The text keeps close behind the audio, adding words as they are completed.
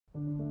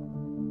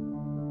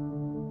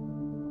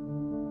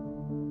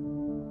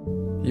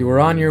You were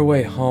on your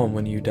way home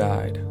when you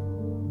died.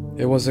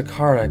 It was a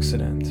car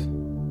accident.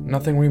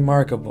 Nothing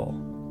remarkable,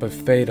 but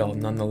fatal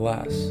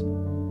nonetheless.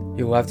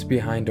 You left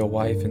behind a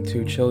wife and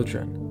 2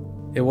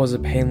 children. It was a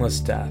painless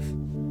death.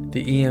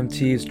 The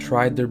EMTs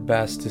tried their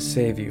best to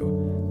save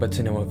you, but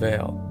to no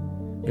avail.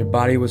 Your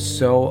body was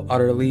so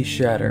utterly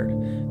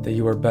shattered that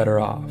you were better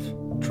off.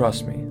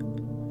 Trust me.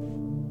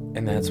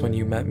 And that's when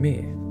you met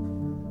me.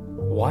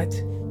 What?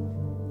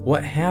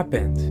 What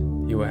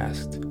happened? You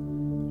asked.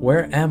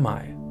 Where am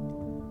I?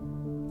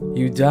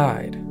 You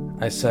died,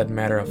 I said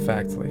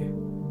matter-of-factly.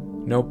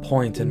 No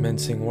point in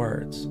mincing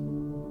words.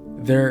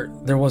 There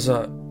was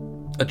a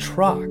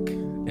truck,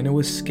 and it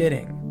was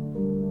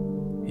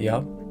skidding.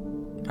 Yup,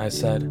 I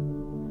said.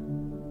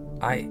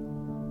 I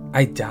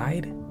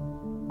died?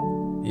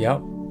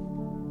 Yup,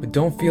 but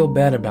don't feel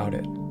bad about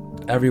it.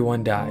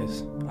 Everyone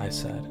dies, I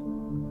said.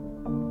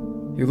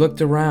 You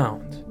looked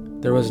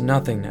around. There was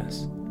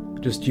nothingness,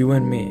 just you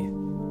and me.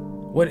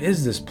 What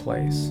is this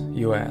place?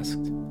 You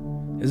asked.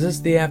 Is this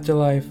the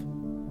afterlife?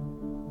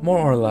 More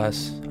or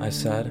less, I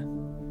said.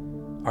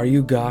 Are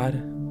you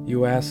God?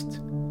 You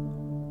asked.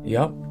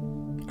 Yup,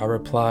 I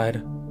replied.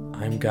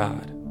 I'm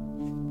God.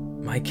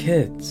 My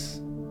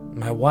kids,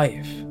 my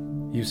wife,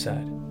 you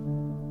said.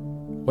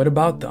 What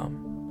about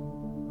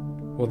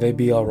them? Will they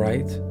be all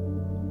right?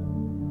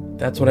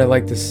 That's what I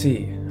like to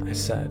see, I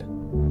said.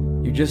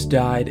 You just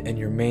died and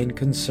your main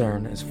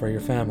concern is for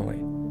your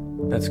family.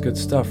 That's good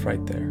stuff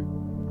right there.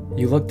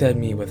 You looked at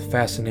me with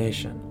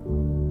fascination.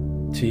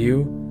 To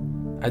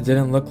you, I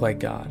didn't look like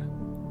God.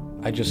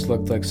 I just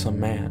looked like some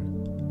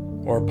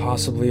man. Or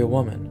possibly a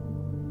woman.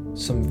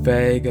 Some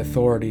vague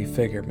authority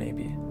figure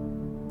maybe.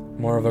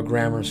 More of a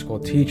grammar school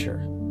teacher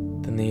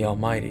than the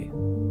Almighty.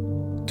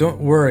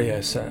 Don't worry, I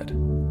said.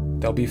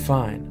 They'll be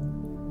fine.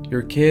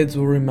 Your kids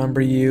will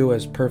remember you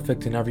as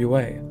perfect in every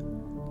way.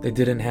 They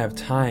didn't have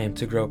time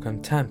to grow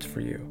contempt for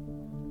you.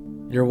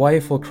 Your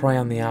wife will cry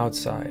on the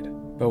outside,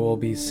 but will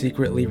be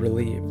secretly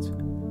relieved.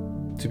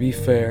 To be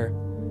fair,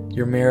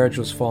 your marriage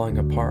was falling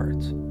apart.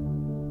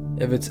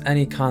 If it's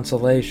any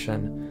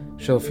consolation,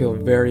 she'll feel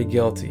very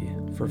guilty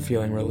for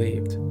feeling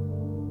relieved.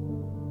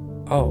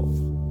 Oh,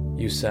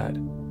 you said.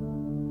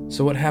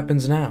 So what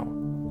happens now?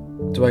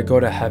 Do I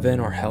go to heaven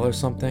or hell or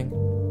something?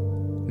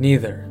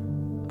 Neither,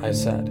 I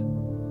said.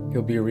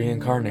 You'll be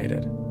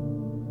reincarnated.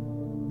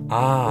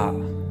 Ah,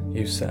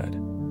 you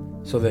said.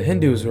 So the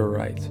Hindus were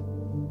right.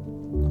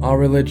 All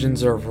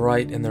religions are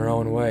right in their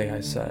own way,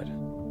 I said.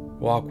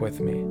 Walk with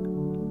me.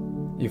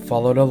 You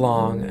followed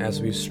along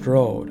as we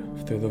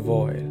strode through the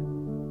void.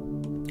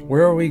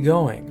 Where are we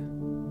going?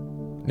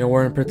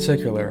 Nowhere in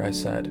particular, I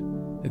said.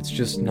 It's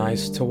just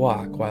nice to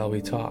walk while we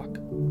talk.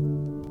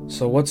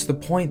 So what's the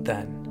point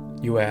then?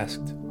 You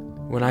asked.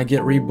 When I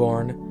get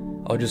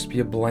reborn, I'll just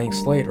be a blank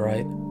slate,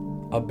 right?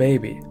 A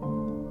baby.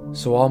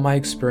 So all my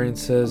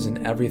experiences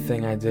and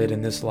everything I did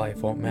in this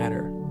life won't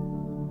matter.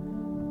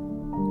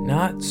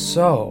 Not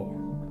so,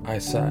 I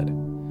said.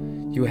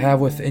 You have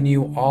within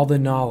you all the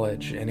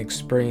knowledge and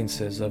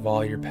experiences of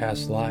all your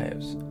past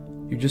lives.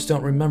 You just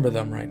don't remember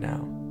them right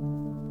now.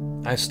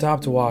 I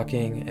stopped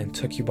walking and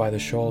took you by the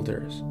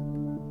shoulders.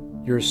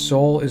 Your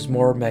soul is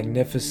more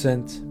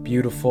magnificent,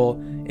 beautiful,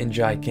 and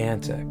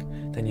gigantic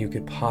than you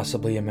could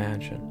possibly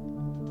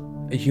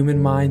imagine. A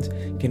human mind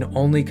can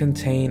only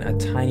contain a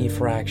tiny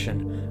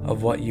fraction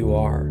of what you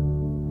are.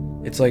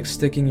 It's like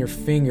sticking your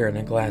finger in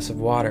a glass of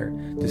water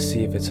to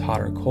see if it's hot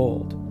or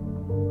cold.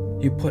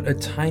 You put a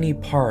tiny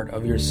part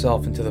of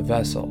yourself into the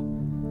vessel,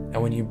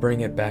 and when you bring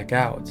it back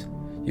out,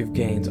 you've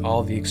gained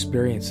all the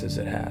experiences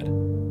it had.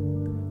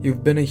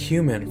 You've been a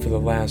human for the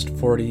last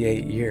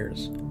 48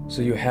 years,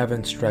 so you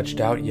haven't stretched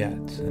out yet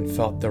and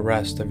felt the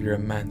rest of your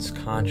immense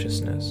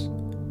consciousness.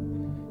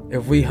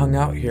 If we hung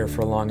out here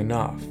for long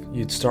enough,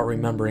 you'd start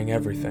remembering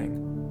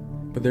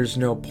everything, but there's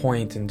no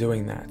point in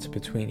doing that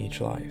between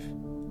each life.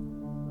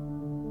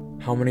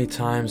 How many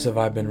times have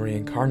I been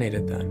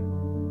reincarnated then?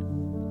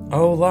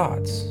 Oh,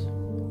 lots.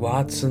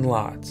 Lots and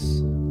lots,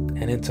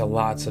 and into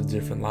lots of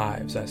different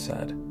lives, I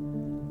said.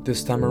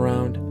 This time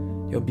around,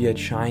 you'll be a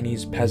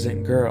Chinese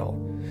peasant girl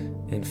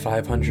in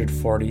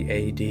 540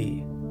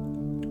 AD.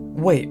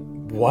 Wait,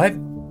 what?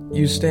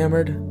 You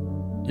stammered.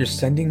 You're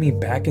sending me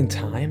back in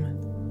time?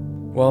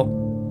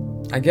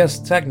 Well, I guess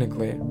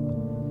technically,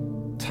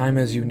 time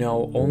as you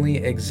know only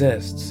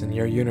exists in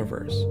your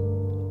universe.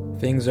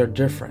 Things are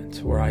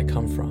different where I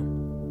come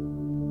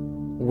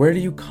from. Where do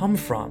you come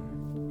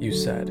from? You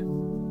said.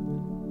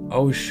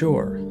 Oh,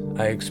 sure,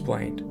 I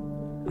explained.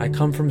 I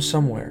come from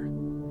somewhere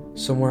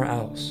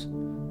else,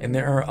 and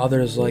there are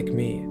others like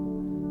me.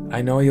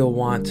 I know you'll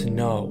want to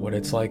know what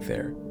it's like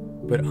there,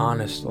 but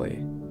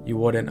honestly, you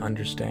wouldn't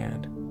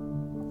understand.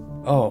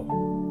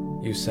 Oh,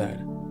 you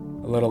said,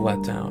 a little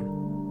let down.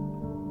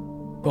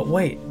 But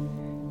wait,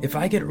 if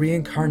I get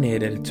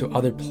reincarnated to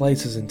other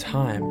places in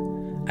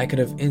time, I could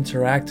have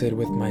interacted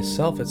with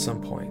myself at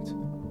some point.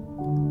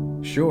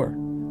 Sure,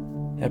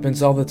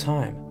 happens all the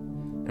time,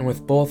 and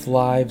with both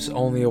lives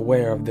only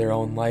aware of their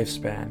own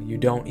lifespan, you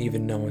don't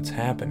even know what's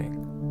happening.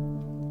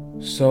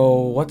 So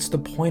what's the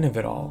point of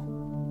it all?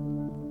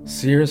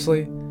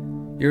 Seriously?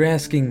 You're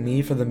asking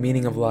me for the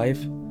meaning of life?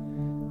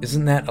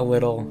 Isn't that a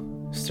little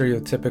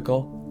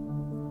stereotypical?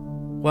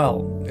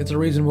 Well, it's a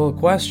reasonable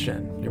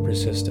question, you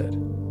persisted.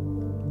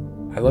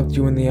 I looked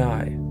you in the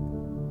eye.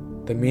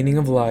 The meaning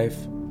of life,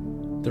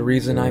 the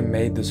reason I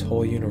made this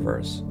whole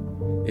universe,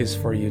 is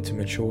for you to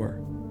mature.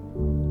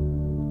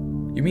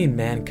 You mean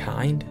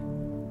mankind?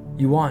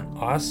 You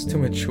want us to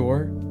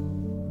mature?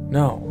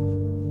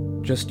 No,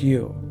 just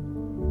you.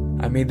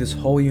 I made this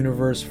whole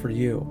universe for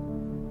you.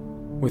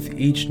 With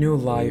each new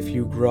life,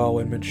 you grow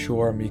and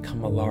mature and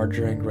become a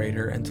larger and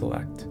greater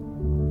intellect.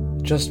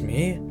 Just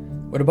me?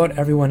 What about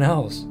everyone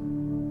else?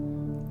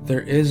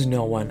 There is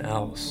no one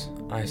else,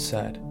 I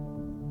said.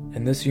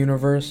 In this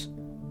universe,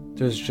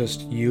 there's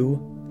just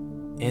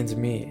you and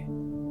me.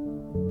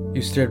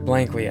 You stared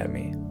blankly at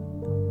me.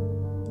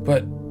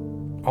 But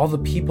all the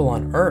people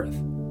on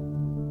Earth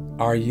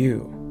are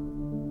you.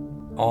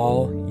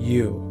 All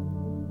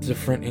you.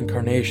 Different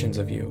incarnations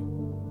of you.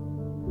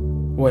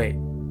 Wait,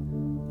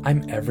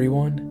 I'm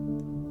everyone?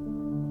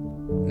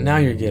 Now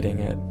you're getting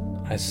it,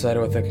 I said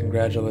with a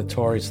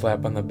congratulatory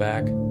slap on the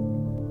back.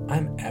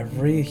 I'm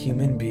every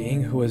human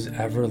being who has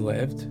ever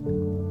lived,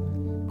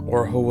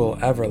 or who will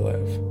ever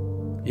live.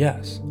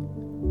 Yes,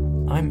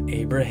 I'm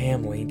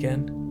Abraham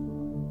Lincoln,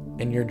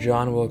 and you're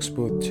John Wilkes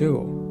Booth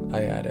too,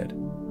 I added.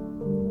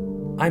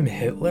 I'm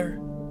Hitler,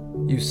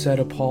 you said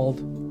appalled,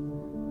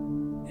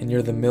 and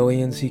you're the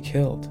millions he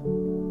killed.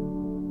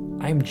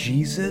 I'm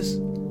Jesus,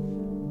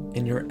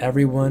 and you're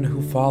everyone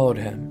who followed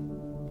him.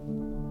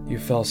 You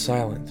fell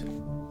silent.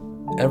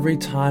 Every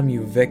time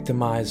you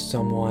victimized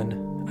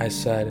someone, I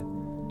said,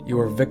 you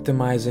are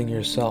victimizing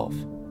yourself.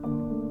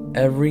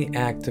 Every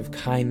act of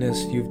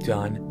kindness you've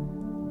done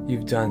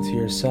to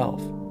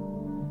yourself.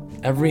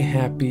 Every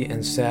happy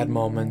and sad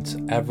moment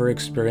ever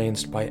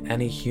experienced by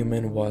any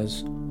human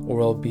was or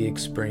will be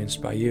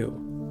experienced by you.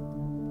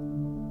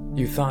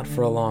 You thought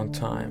for a long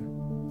time.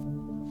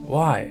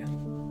 Why?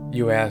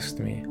 You asked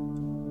me.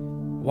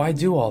 Why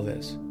do all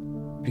this?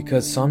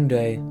 Because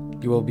someday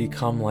you will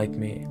become like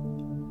me.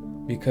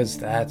 Because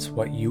that's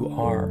what you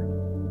are.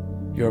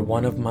 You're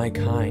one of my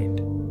kind.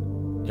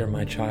 You're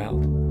my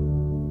child.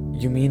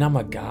 You mean I'm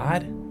a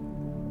god?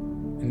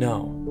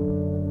 No,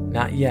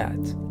 not yet.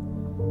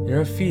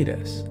 You're a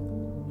fetus.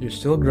 You're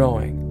still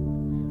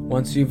growing.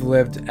 Once you've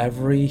lived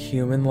every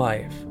human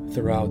life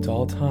throughout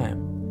all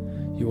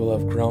time, you will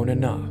have grown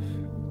enough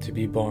to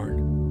be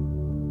born.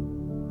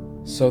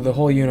 So the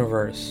whole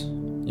universe,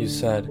 you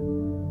said,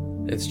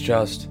 it's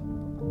just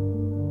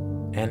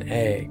an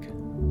egg,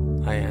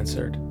 I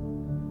answered.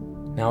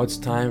 Now it's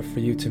time for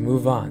you to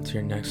move on to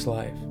your next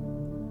life.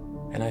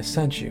 And I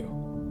sent you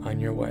on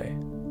your way.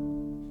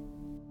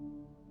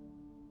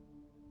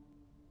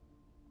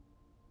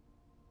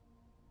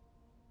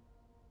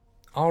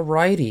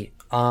 Alrighty.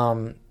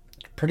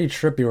 Pretty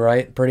trippy,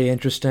 right? Pretty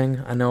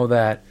interesting. I know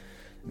that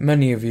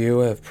many of you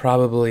have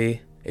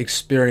probably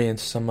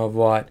experienced some of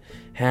what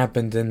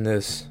happened in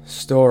this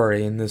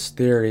story, in this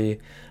theory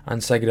on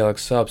psychedelic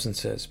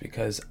substances,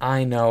 because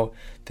I know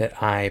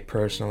that I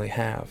personally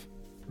have.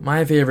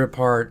 My favorite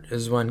part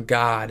is when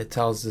God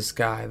tells this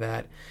guy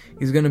that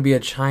he's going to be a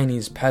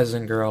Chinese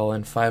peasant girl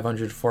in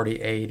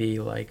 540 AD.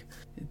 Like,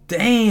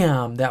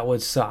 damn, that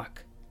would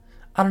suck.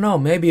 I don't know,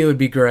 maybe it would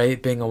be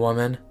great being a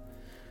woman,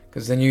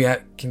 because then you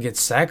can get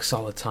sex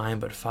all the time,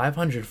 but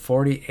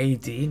 540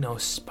 AD, no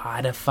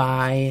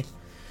Spotify,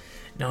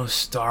 no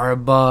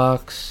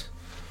Starbucks.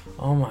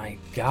 Oh my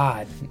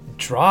god,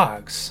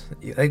 drugs.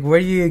 Like, where are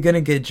you going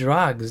to get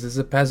drugs? Is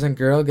a peasant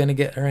girl going to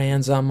get her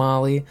hands on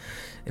Molly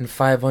in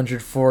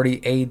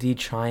 540 AD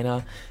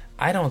China?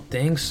 I don't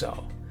think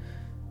so.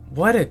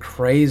 What a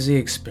crazy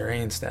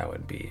experience that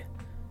would be.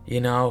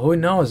 You know, who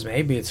knows?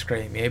 Maybe it's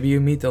great. Maybe you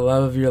meet the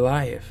love of your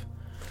life.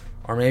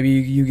 Or maybe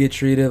you get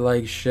treated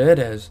like shit,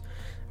 as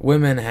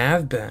women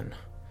have been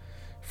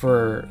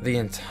for the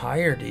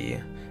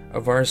entirety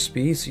of our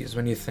species.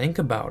 When you think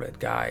about it,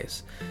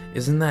 guys,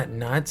 isn't that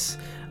nuts?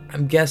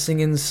 I'm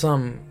guessing in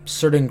some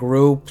certain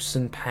groups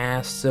in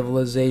past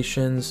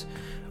civilizations,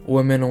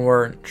 women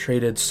weren't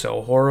treated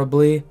so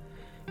horribly,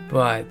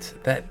 but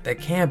that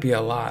can't be a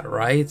lot,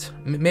 right?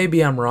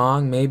 Maybe I'm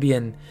wrong. Maybe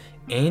in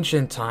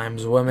ancient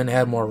times women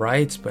had more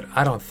rights, but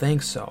I don't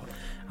think so.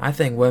 I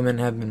think women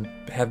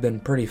have been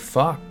pretty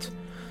fucked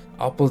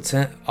up until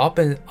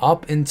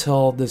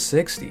the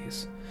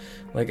 60s.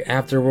 Like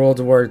after World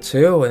War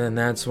II, and then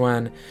that's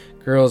when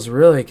girls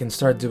really can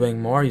start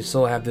doing more. You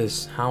still have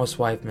this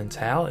housewife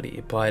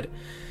mentality, but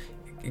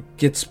it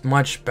gets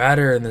much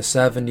better in the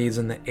 70s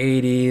and the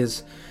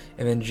 80s,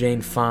 and then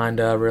Jane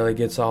Fonda really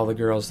gets all the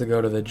girls to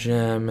go to the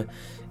gym,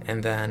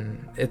 and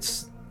then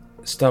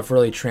stuff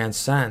really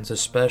transcends,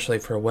 especially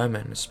for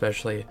women,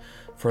 especially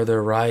for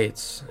their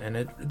rights. And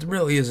it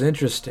really is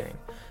interesting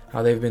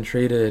how they've been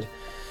treated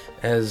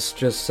as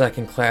just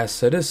second-class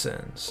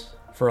citizens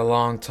for a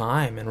long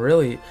time, and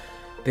really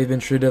they've been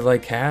treated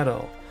like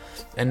cattle.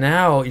 And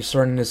now you're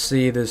starting to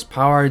see this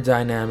power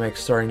dynamic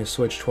starting to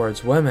switch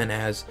towards women,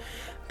 as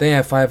they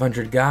have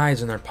 500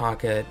 guys in their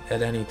pocket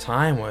at any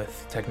time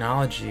with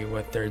technology,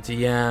 with their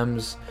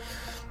DMs.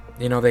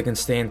 You know, they can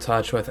stay in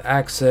touch with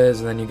exes,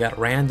 and then you got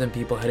random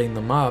people hitting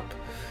them up.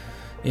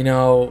 You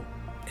know,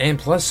 and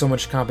plus so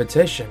much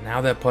competition. Now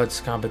that puts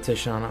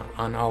competition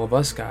on all of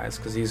us guys,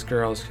 because these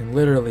girls can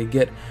literally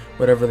get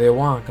whatever they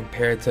want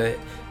compared to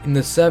in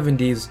the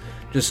 70s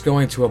just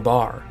going to a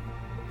bar,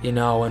 you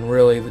know, and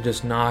really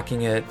just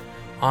knocking it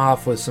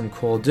off with some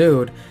cool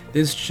dude.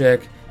 This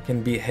chick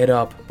can be hit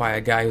up by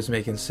a guy who's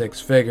making 6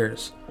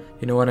 figures.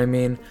 You know what I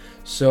mean?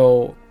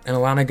 So, and a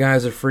lot of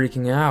guys are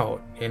freaking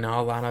out. You know,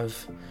 a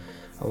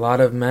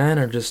lot of men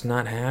are just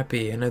not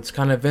happy, and it's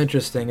kind of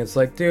interesting. It's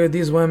like, dude,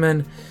 these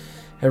women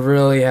have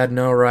really had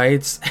no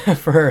rights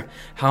for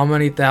how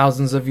many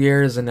thousands of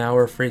years, and now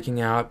we're freaking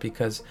out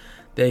because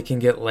they can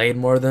get laid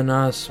more than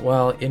us.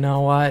 Well, you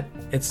know what?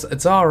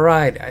 It's all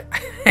right.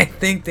 I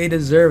think they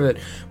deserve it.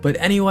 But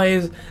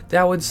anyways,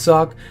 that would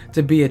suck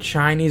to be a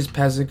Chinese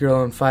peasant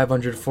girl in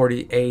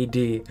 540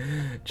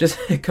 AD. Just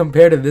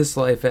compared to this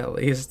life, at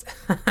least.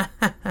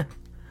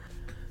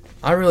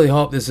 I really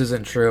hope this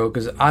isn't true,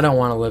 because I don't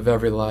want to live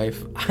every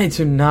life. I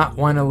do not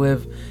want to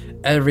live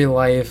every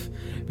life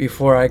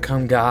before I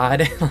become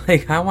God.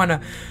 Like, I want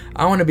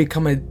to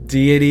become a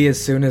deity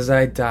as soon as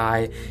I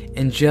die,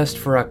 and just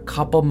for a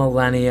couple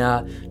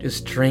millennia,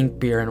 just drink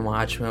beer and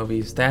watch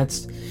movies.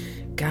 That's,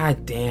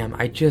 god damn,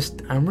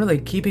 I'm really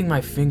keeping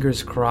my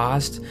fingers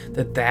crossed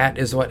that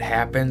is what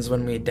happens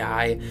when we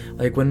die.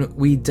 Like, when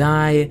we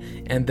die,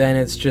 and then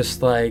it's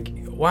just like,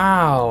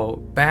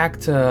 wow, back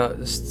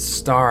to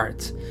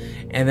start.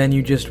 And then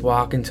you just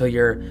walk into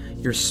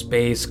your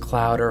space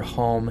cloud or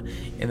home,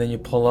 and then you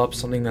pull up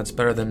something that's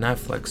better than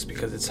Netflix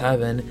because it's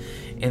heaven,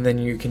 and then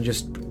you can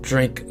just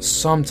drink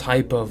some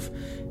type of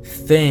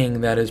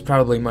thing that is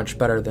probably much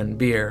better than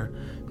beer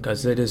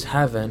because it is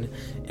heaven,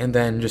 and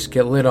then just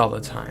get lit all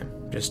the time,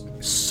 just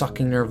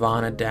sucking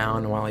Nirvana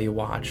down while you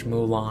watch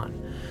Mulan.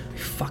 I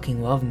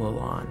fucking love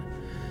Mulan.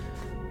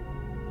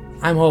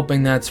 I'm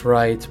hoping that's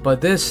right,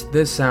 but this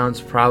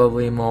sounds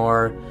probably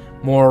more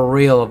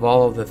real of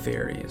all of the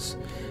theories.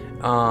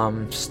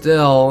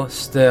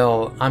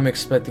 Still, I'm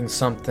expecting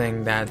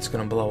something that's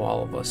gonna blow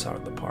all of us out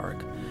of the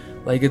park.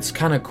 Like, it's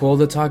kind of cool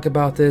to talk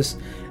about this,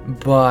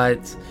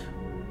 but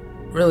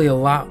really a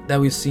lot that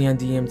we see on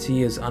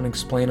DMT is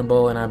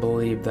unexplainable, and I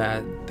believe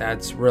that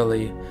that's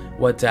really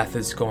what death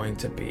is going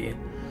to be.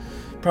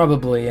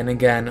 Probably, and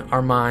again,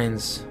 our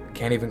minds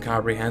can't even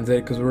comprehend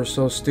it because we're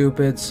so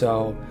stupid,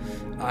 so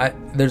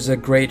there's a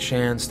great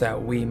chance that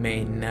we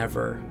may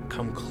never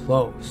come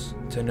close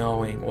to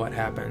knowing what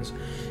happens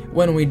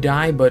when we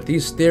die, but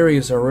these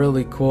theories are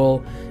really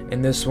cool,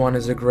 and this one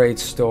is a great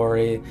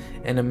story,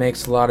 and it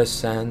makes a lot of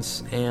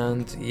sense,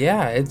 and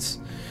yeah,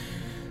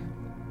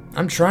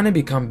 I'm trying to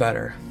become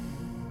better,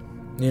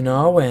 you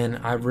know, and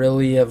I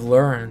really have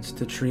learned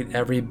to treat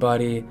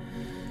everybody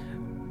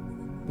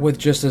with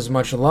just as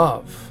much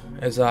love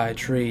as I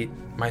treat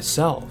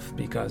myself,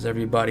 because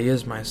everybody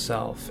is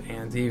myself,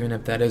 and even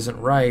if that isn't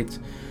right,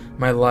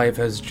 my life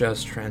has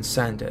just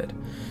transcended.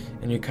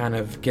 And you kind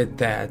of get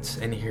that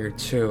in here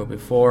too.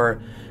 Before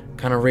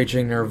kind of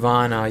reaching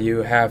nirvana,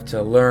 you have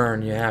to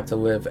learn, you have to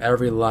live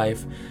every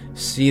life,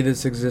 see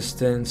this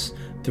existence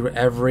through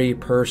every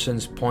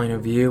person's point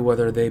of view,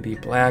 whether they be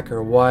black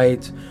or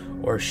white,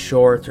 or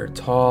short or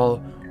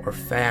tall, or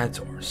fat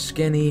or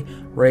skinny,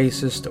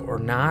 racist or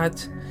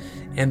not.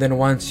 And then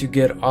once you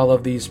get all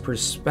of these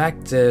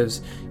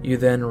perspectives, you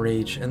then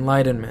reach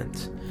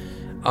enlightenment.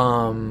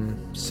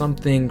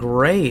 Something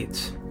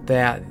great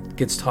that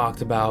gets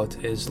talked about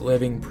is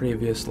living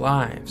previous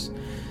lives.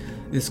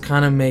 This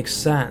kind of makes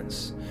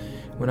sense.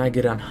 When I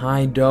get on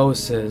high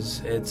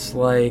doses, it's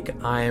like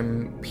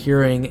I'm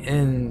peering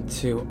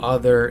into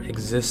other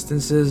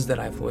existences that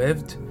I've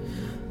lived.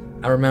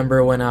 I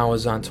remember when I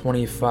was on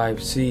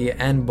 25C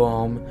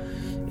N-Bohm,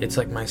 it's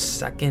like my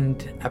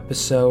second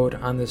episode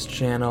on this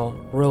channel.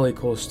 Really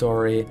cool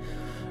story.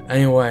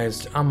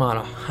 Anyways, I'm on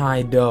a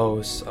high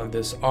dose of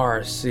this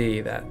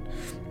RC that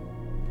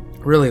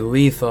really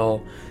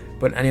lethal.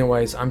 But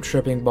anyways, I'm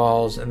tripping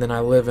balls, and then I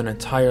live an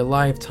entire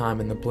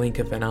lifetime in the blink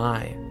of an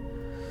eye.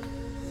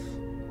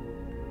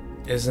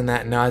 Isn't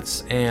that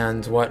nuts?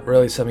 And what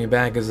really set me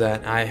back is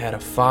that I had a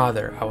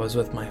father. I was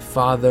with my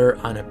father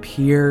on a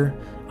pier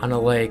on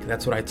a lake.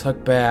 That's what I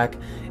took back.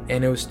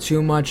 And it was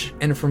too much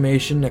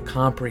information to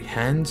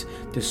comprehend,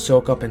 to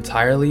soak up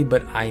entirely.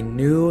 But I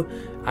knew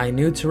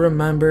to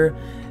remember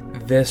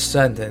this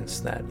sentence,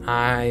 that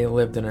I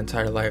lived an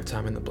entire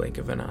lifetime in the blink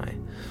of an eye.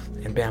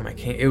 And bam, I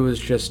came. It was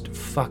just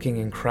fucking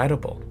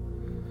incredible.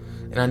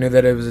 And I knew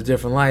that it was a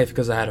different life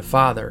because I had a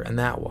father in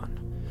that one.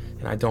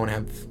 And I don't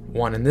have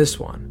one in this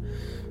one.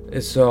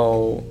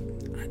 So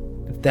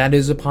that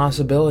is a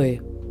possibility.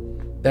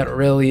 That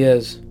really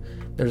is.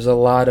 There's a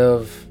lot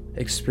of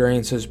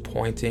experiences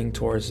pointing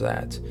towards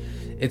that.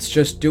 It's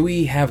just, do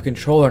we have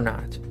control or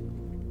not?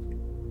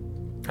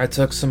 I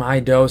took some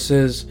high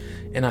doses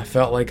and I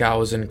felt like I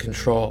was in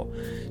control.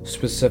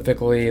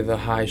 Specifically the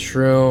high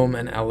shroom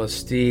and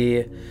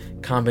LSD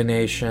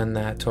combination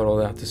that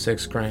totaled out to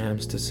 6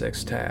 grams to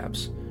 6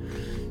 tabs.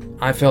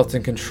 I felt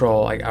in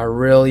control. Like, I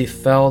really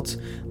felt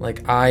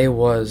like I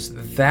was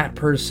that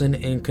person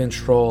in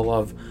control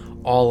of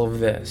all of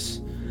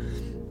this.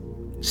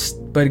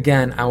 But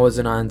again, I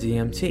wasn't on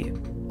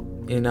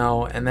DMT,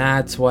 and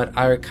that's what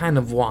I kind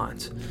of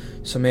want.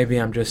 So maybe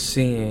I'm just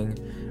seeing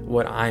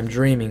what I'm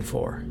dreaming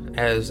for.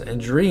 As in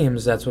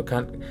dreams, that's what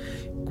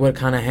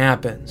kind of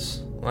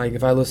happens. Like,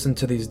 if I listen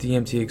to these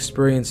DMT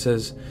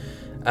experiences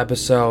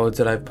episodes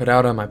that I've put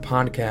out on my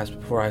podcast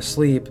before I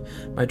sleep,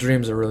 my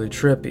dreams are really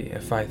trippy.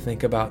 If I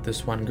think about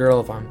this one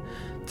girl, if I'm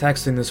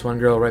texting this one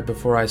girl right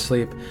before I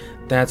sleep,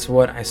 that's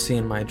what I see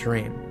in my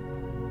dream.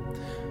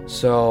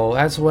 So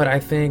that's what I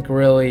think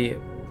really,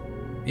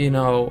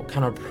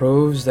 kind of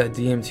proves that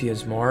DMT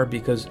is more,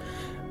 because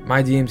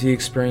my DMT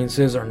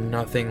experiences are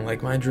nothing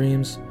like my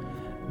dreams,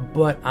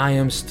 but I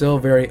am still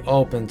very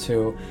open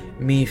to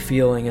me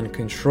feeling in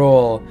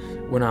control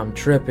when I'm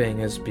tripping,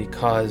 is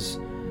because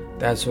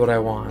that's what I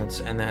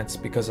want, and that's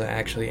because I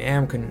actually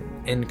am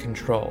in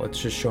control. It's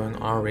just showing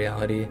our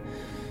reality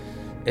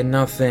and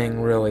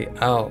nothing really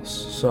else.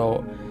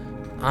 So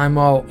I'm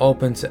all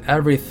open to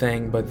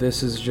everything, but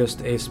this is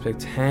just a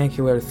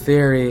spectacular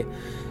theory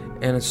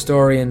and a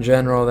story in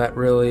general that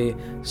really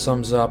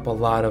sums up a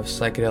lot of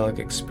psychedelic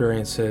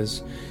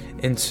experiences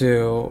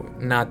into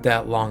not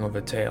that long of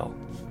a tale.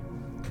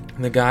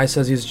 And the guy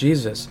says he's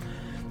Jesus.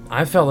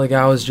 I felt like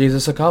I was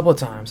Jesus a couple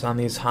times on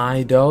these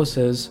high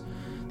doses,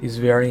 these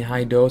very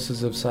high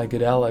doses of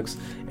psychedelics,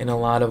 and a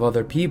lot of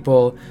other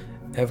people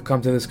have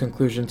come to this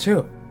conclusion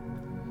too.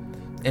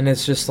 And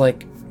it's just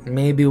like,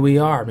 maybe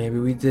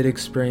we did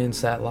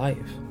experience that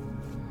life.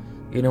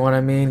 You know what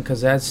I mean?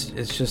 Because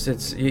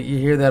you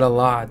hear that a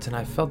lot, and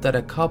I felt that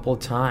a couple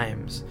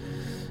times,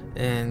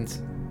 and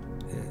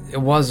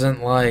it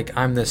wasn't like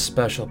I'm this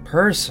special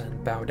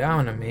person, bow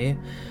down to me.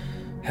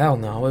 Hell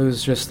no, it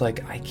was just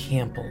like, I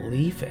can't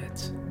believe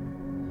it.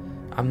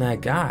 I'm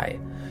that guy.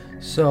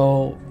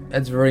 So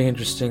it's very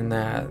interesting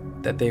that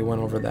they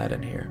went over that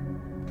in here.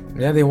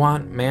 Yeah, they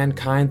want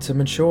mankind to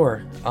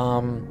mature.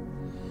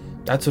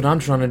 That's what I'm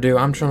trying to do.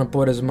 I'm trying to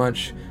put as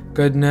much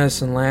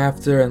goodness and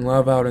laughter and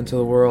love out into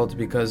the world,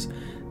 because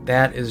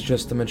that is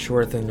just the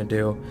mature thing to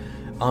do.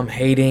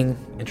 Hating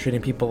and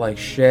treating people like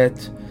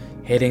shit,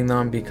 hating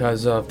them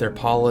because of their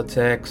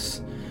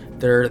politics,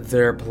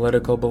 their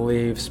political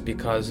beliefs,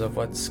 because of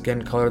what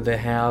skin color they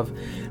have,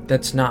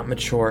 that's not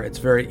mature. It's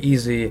very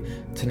easy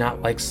to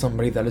not like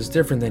somebody that is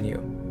different than you.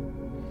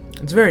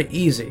 It's very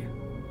easy,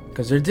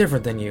 because they're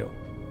different than you.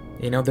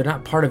 They're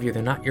not part of you.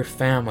 They're not your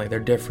family. They're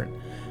different.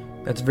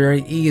 That's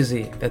very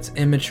easy. That's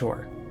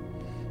immature.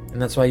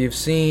 And that's why you've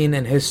seen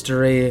in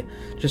history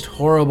just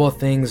horrible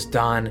things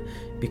done,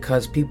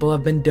 because people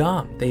have been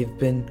dumb. They've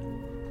been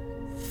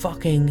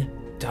fucking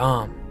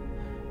dumb.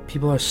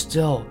 People are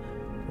still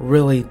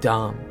really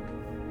dumb.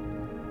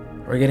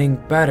 We're getting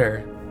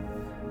better,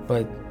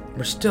 but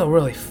we're still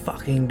really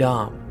fucking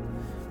dumb.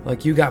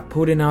 Like, you got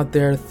Putin out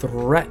there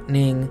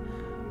threatening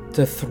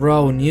to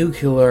throw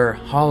nuclear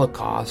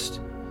holocaust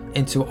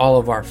into all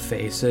of our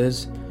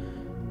faces.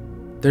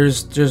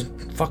 There's just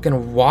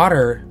fucking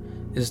water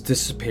is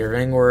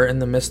disappearing. We're in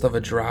the midst of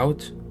a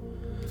drought.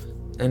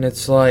 And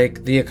it's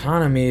like the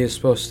economy is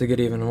supposed to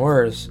get even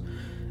worse.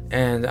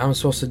 And I'm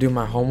supposed to do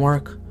my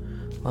homework.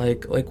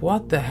 Like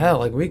what the hell?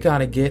 Like, we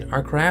gotta get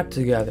our crap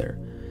together.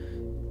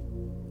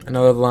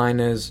 Another line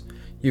is,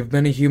 you've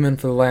been a human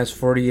for the last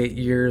 48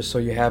 years, so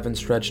you haven't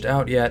stretched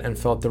out yet and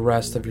felt the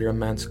rest of your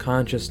immense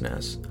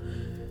consciousness.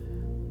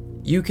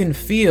 You can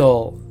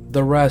feel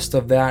the rest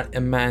of that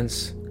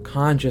immense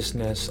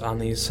consciousness on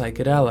these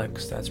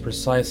psychedelics. That's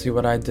precisely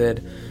what I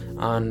did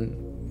on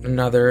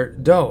another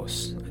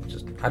dose.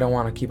 I don't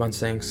want to keep on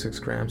saying 6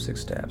 grams,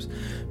 6 tabs,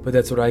 but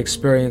that's what I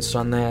experienced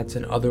on that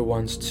and other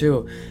ones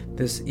too.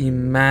 This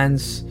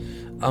immense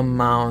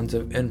amount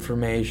of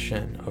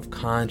information, of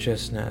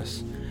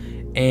consciousness,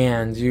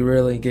 and you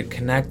really get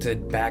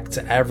connected back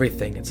to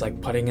everything. It's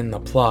like putting in the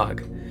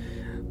plug.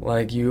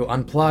 Like, you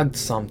unplugged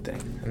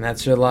something, and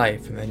that's your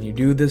life, and then you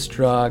do this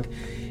drug,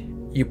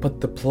 you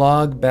put the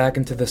plug back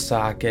into the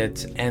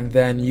socket, and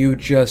then you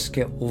just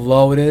get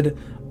loaded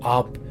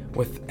up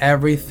with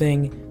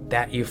everything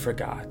that you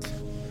forgot.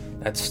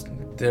 That's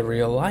the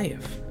real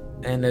life.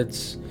 And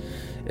it's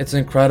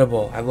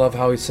incredible. I love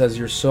how he says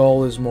your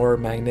soul is more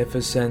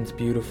magnificent,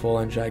 beautiful,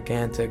 and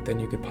gigantic than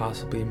you could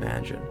possibly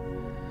imagine.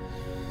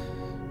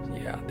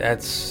 Yeah,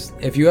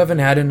 if you haven't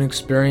had an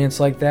experience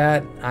like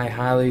that, I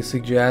highly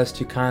suggest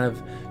you kind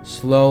of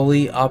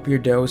slowly up your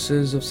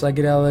doses of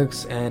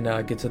psychedelics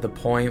and get to the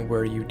point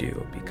where you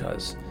do,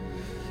 because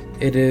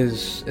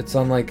it's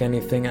unlike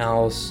anything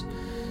else,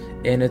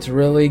 and it's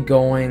really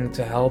going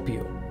to help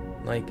you.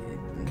 Like,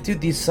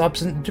 dude,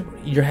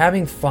 you're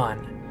having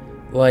fun.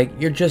 Like,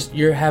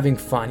 you're having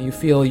fun. You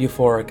feel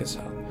euphoric as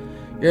hell.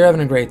 You're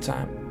having a great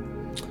time.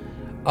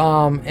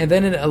 And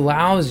then it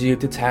allows you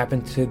to tap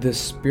into this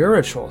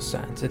spiritual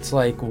sense. It's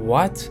like,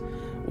 what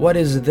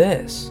is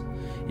this?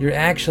 You're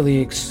actually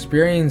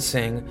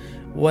experiencing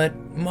what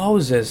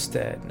Moses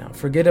did. Now,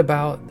 forget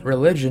about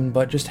religion,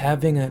 but just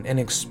having an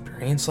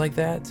experience like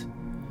that,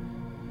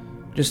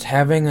 just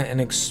having an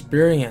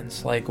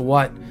experience like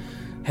what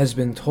has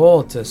been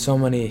told to so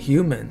many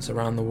humans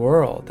around the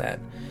world that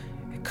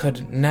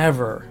could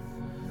never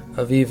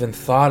have even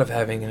thought of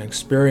having an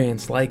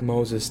experience like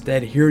Moses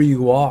did. Here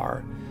you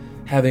are,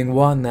 having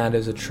one that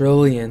is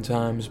 1,000,000,000,000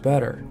 times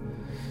better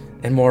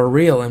and more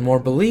real and more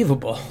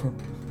believable.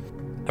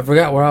 I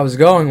forgot where I was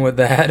going with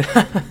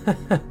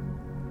that.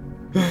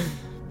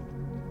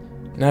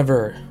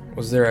 Never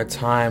was there a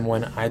time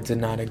when I did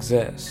not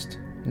exist,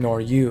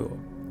 nor you,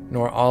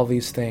 nor all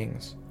these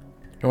things,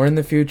 nor in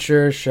the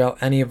future shall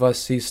any of us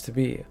cease to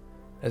be,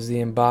 as the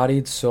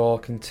embodied soul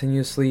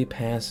continuously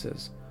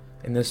passes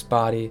in this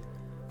body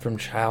from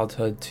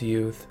childhood to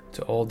youth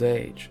to old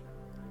age.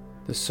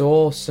 The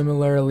soul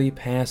similarly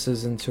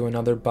passes into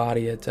another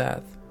body at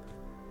death.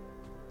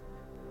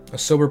 A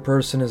sober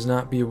person is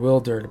not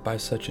bewildered by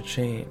such a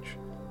change,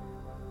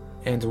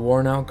 and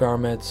worn-out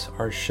garments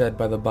are shed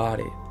by the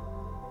body.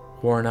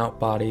 Worn-out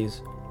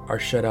bodies are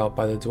shed out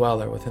by the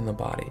dweller within the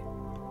body.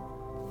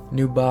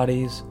 New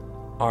bodies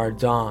are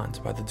donned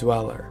by the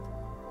dweller,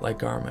 like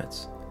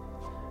garments.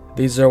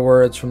 These are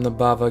words from the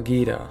Bhagavad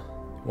Gita,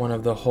 one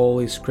of the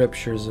holy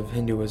scriptures of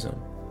Hinduism.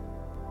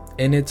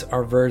 In it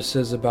are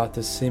verses about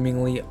the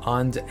seemingly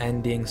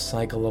unending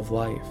cycle of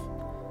life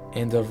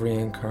and of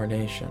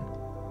reincarnation.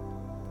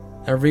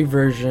 Every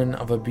version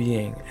of a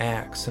being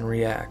acts and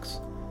reacts,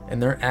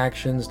 and their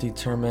actions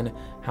determine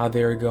how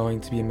they are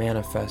going to be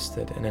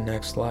manifested in the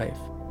next life.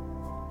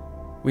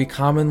 We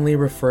commonly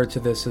refer to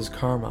this as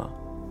karma.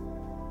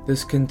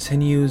 This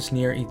continues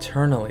near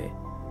eternally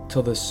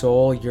till the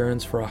soul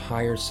yearns for a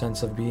higher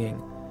sense of being,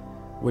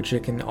 which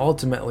it can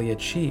ultimately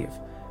achieve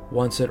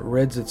once it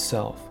rids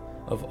itself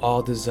of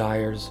all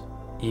desires,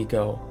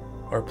 ego,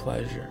 or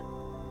pleasure.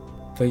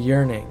 The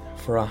yearning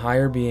for a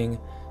higher being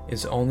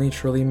is only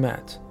truly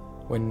met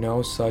when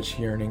no such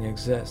yearning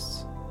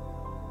exists.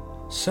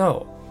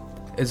 So,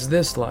 is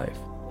this life,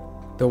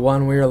 the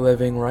one we are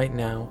living right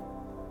now,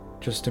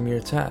 just a mere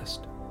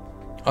test?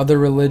 Other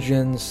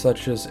religions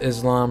such as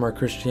Islam or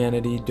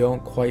Christianity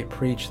don't quite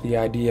preach the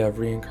idea of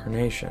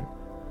reincarnation,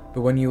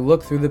 but when you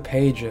look through the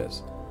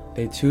pages,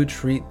 they too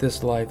treat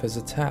this life as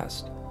a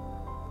test.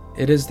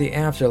 It is the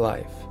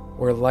afterlife,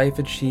 where life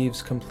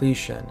achieves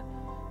completion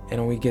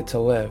and we get to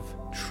live,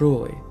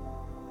 truly.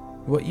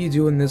 What you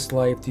do in this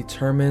life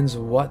determines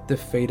what the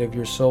fate of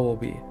your soul will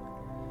be.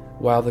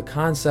 While the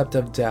concept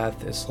of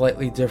death is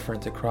slightly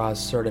different across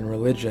certain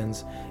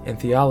religions and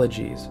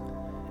theologies,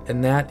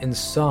 in that in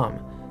some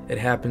it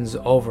happens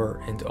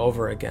over and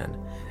over again,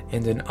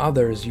 and in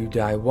others you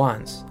die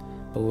once,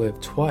 but live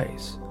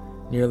twice.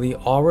 Nearly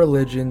all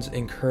religions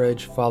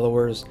encourage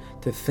followers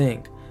to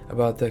think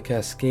about the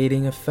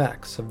cascading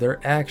effects of their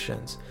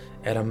actions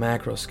at a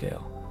macro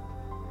scale.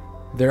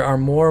 There are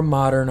more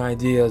modern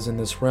ideas in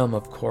this realm,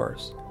 of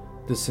course.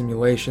 The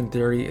simulation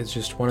theory is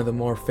just one of the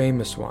more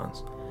famous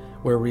ones,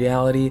 where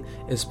reality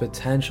is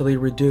potentially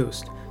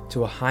reduced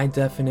to a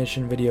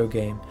high-definition video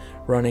game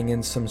running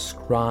in some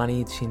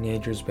scrawny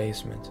teenager's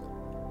basement.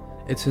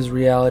 It's his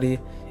reality,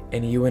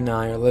 and you and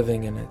I are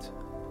living in it.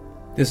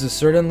 This is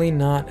certainly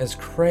not as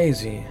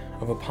crazy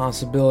of a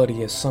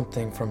possibility as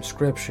something from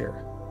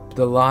Scripture, but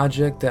the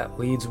logic that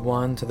leads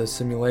one to the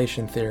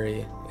simulation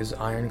theory is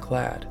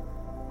ironclad.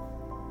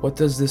 What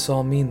does this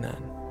all mean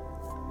then?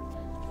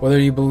 Whether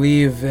you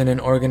believe in an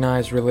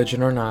organized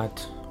religion or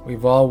not,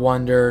 we've all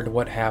wondered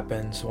what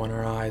happens when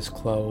our eyes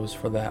close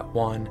for that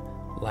one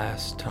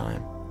last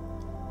time.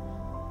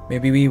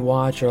 Maybe we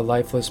watch our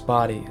lifeless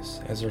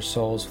bodies as our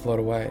souls float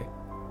away.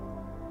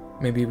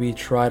 Maybe we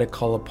try to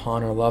call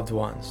upon our loved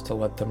ones to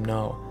let them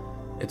know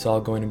it's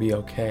all going to be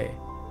okay,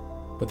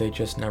 but they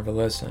just never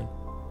listen.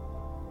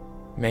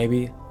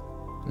 Maybe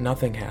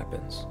nothing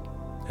happens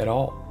at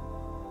all.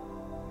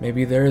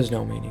 Maybe there is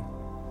no meaning.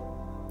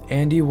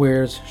 Andy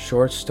Weir's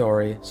short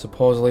story,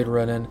 supposedly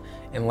written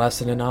in less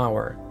than an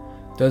hour,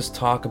 does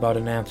talk about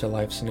an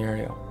afterlife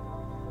scenario,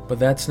 but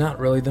that's not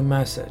really the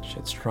message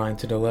it's trying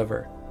to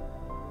deliver.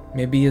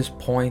 Maybe his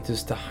point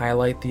is to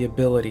highlight the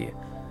ability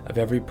of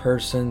every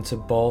person to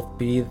both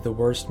be the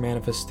worst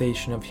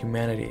manifestation of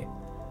humanity,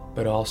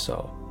 but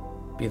also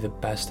be the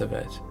best of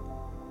it.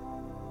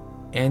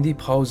 Andy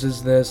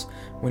poses this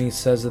when he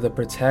says that the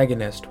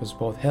protagonist was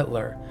both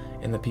Hitler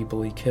and the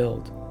people he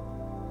killed.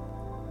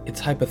 It's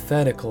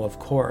hypothetical, of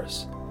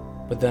course,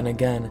 but then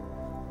again,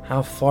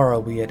 how far are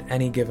we at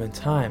any given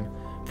time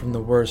from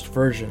the worst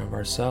version of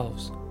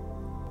ourselves?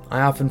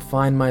 I often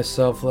find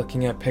myself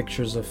looking at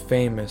pictures of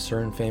famous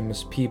or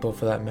infamous people,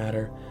 for that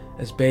matter,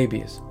 as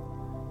babies.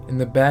 In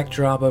the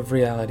backdrop of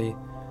reality,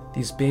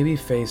 these baby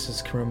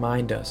faces can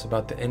remind us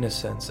about the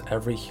innocence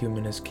every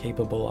human is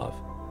capable of.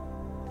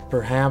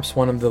 Perhaps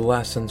one of the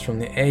lessons from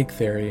the egg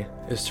theory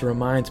is to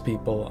remind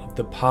people of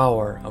the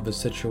power of a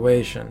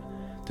situation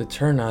to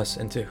turn us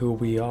into who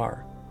we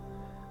are.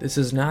 This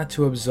is not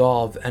to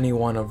absolve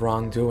anyone of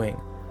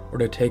wrongdoing or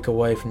to take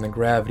away from the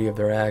gravity of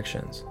their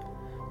actions,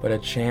 but a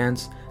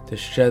chance to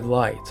shed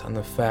light on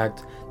the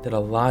fact that a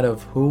lot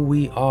of who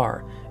we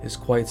are is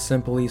quite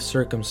simply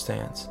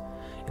circumstance,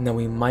 and that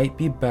we might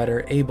be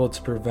better able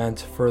to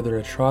prevent further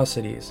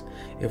atrocities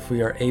if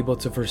we are able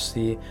to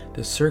foresee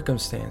the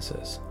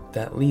circumstances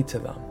that lead to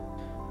them.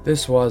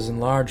 This was, in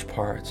large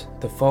part,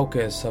 the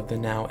focus of the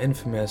now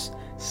infamous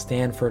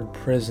Stanford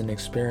prison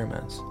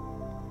experiments.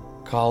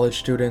 College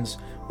students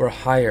were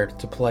hired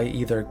to play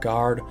either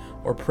guard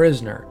or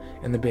prisoner,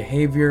 and the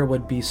behavior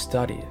would be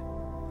studied.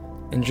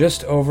 In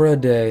just over a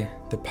day,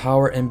 the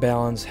power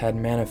imbalance had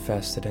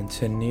manifested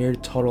into near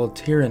total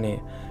tyranny,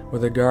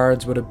 where the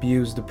guards would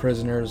abuse the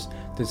prisoners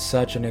to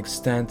such an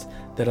extent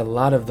that a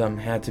lot of them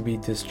had to be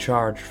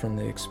discharged from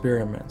the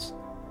experiments.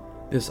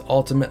 This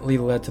ultimately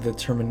led to the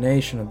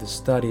termination of the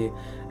study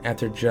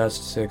after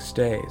just 6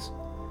 days.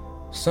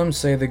 Some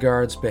say the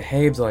guards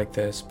behaved like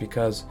this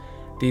because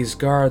these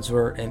guards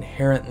were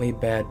inherently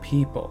bad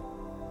people.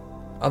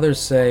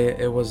 Others say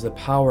it was the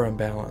power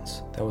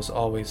imbalance that was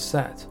always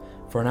set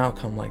for an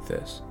outcome like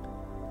this.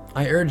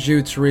 I urge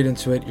you to read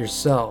into it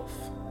yourself,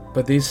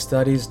 but these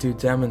studies do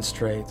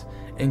demonstrate,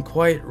 and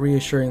quite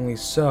reassuringly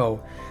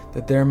so,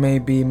 that there may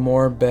be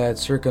more bad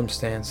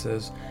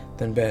circumstances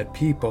than bad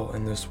people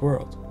in this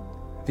world.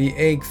 The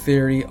egg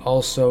theory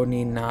also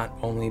need not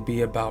only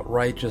be about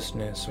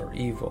righteousness or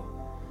evil.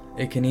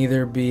 It can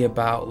either be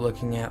about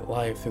looking at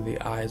life through the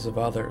eyes of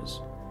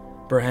others.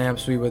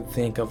 Perhaps we would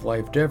think of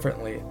life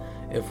differently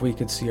if we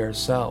could see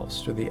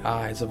ourselves through the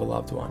eyes of a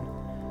loved one.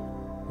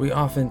 We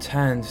often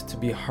tend to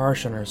be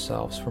harsh on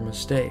ourselves for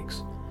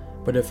mistakes,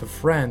 but if a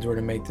friend were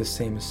to make the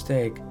same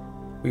mistake,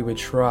 we would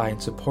try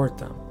and support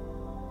them.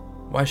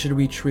 Why should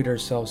we treat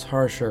ourselves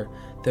harsher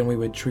than we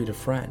would treat a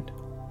friend?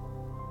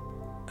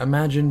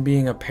 Imagine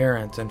being a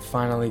parent and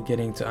finally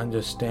getting to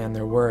understand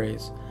their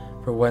worries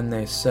for when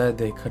they said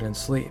they couldn't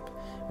sleep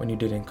when you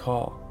didn't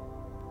call.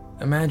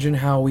 Imagine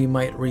how we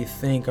might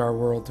rethink our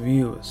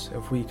worldviews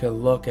if we could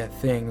look at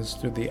things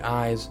through the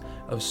eyes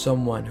of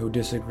someone who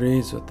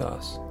disagrees with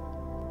us.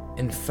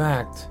 In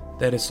fact,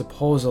 that is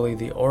supposedly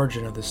the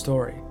origin of the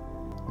story.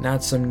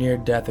 Not some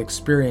near-death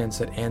experience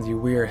that Andy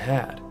Weir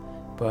had,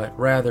 but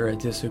rather a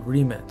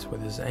disagreement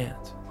with his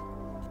aunt.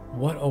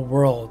 What a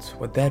world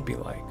would that be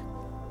like?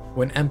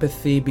 When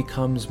empathy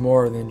becomes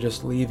more than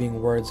just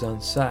leaving words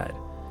unsaid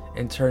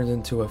and turns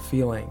into a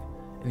feeling,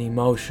 an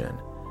emotion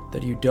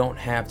that you don't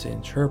have to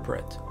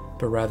interpret,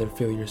 but rather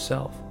feel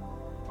yourself.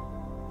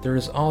 There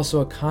is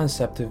also a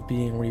concept of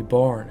being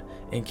reborn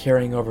and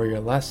carrying over your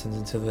lessons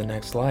into the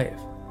next life.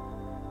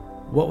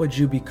 What would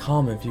you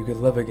become if you could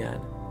live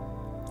again?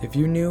 If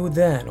you knew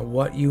then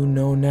what you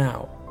know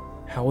now,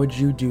 how would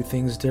you do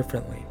things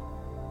differently?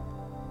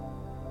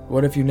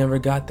 What if you never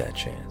got that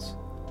chance?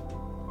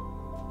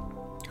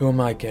 Who am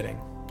I kidding?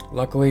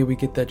 Luckily, we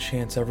get that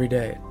chance every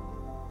day.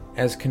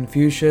 As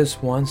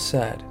Confucius once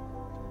said,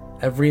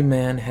 every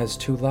man has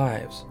 2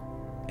 lives,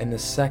 and the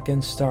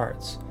second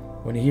starts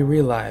when he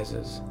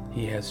realizes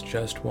he has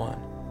just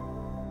one.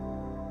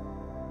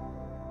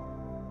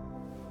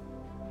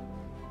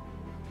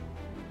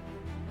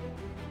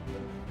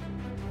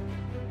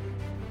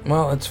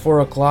 Well, it's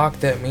 4 o'clock.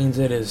 That means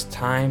it is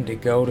time to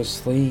go to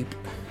sleep.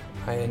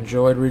 I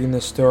enjoyed reading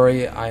this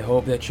story. I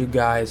hope that you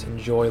guys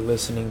enjoy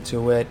listening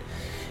to it.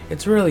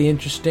 It's really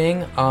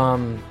interesting,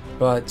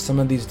 but some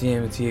of these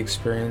DMT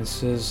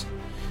experiences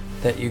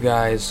that you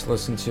guys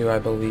listen to, I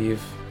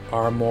believe,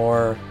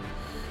 they're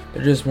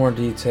just more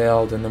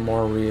detailed and they're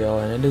more real,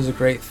 and it is a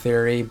great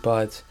theory,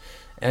 but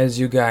as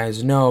you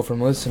guys know from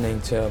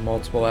listening to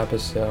multiple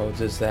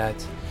episodes, is that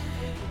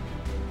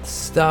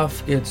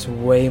stuff gets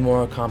way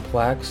more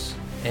complex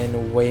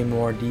and way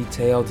more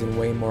detailed and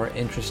way more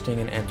interesting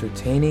and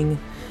entertaining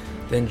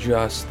than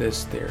just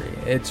this theory.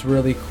 It's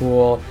really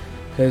cool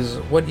because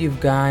what you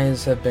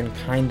guys have been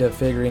kind of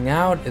figuring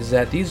out is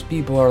that these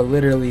people are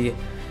literally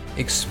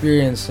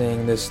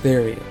experiencing this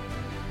theory.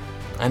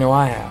 I know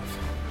I have.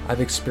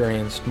 I've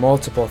experienced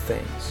multiple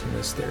things in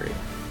this theory.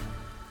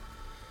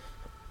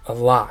 A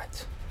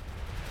lot.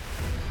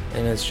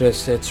 And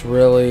it's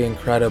really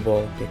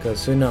incredible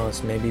because who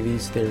knows, maybe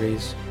these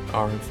theories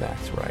are in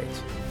fact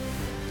right.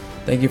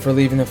 Thank you for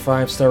leaving the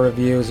 5-star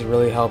reviews. It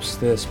really helps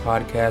this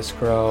podcast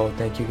grow.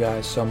 Thank you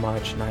guys so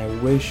much, and I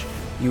wish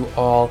you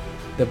all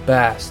the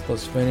best.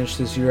 Let's finish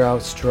this year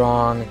out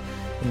strong,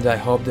 and I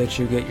hope that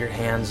you get your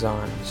hands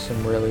on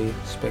some really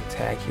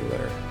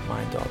spectacular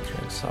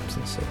mind-altering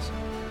substances.